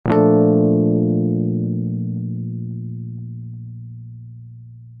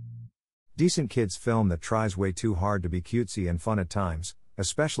Decent kids film that tries way too hard to be cutesy and fun at times,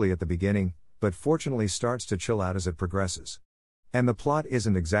 especially at the beginning, but fortunately starts to chill out as it progresses. And the plot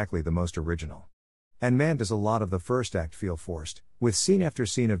isn't exactly the most original. And man, does a lot of the first act feel forced, with scene after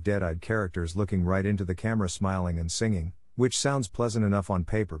scene of dead-eyed characters looking right into the camera smiling and singing, which sounds pleasant enough on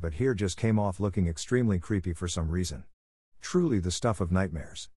paper but here just came off looking extremely creepy for some reason. Truly the stuff of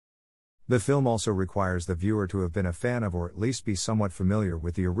nightmares. The film also requires the viewer to have been a fan of or at least be somewhat familiar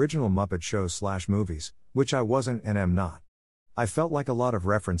with the original Muppet shows/movies, which I wasn't and am not. I felt like a lot of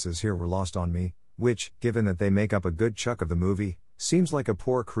references here were lost on me, which, given that they make up a good chunk of the movie, seems like a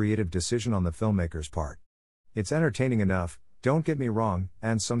poor creative decision on the filmmaker's part. It's entertaining enough, don't get me wrong,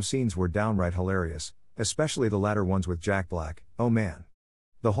 and some scenes were downright hilarious, especially the latter ones with Jack Black. Oh man.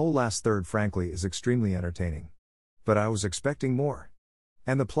 The whole last third frankly is extremely entertaining. But I was expecting more.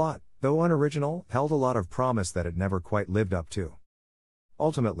 And the plot, though unoriginal, held a lot of promise that it never quite lived up to.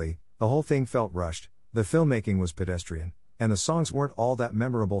 Ultimately, the whole thing felt rushed, the filmmaking was pedestrian, and the songs weren't all that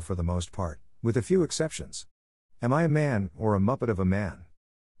memorable for the most part, with a few exceptions. Am I a man, or a Muppet of a man?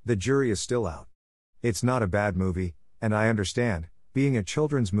 The jury is still out. It's not a bad movie, and I understand, being a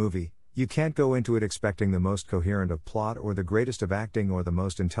children's movie, you can't go into it expecting the most coherent of plot or the greatest of acting or the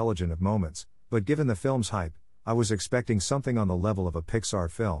most intelligent of moments, but given the film's hype, I was expecting something on the level of a Pixar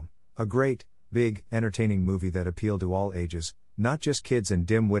film, a great, big, entertaining movie that appealed to all ages, not just kids and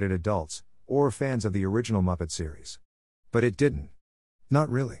dim-witted adults, or fans of the original Muppet series. But it didn't. Not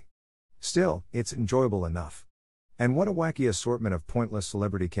really. Still, it's enjoyable enough. And what a wacky assortment of pointless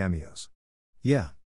celebrity cameos. Yeah.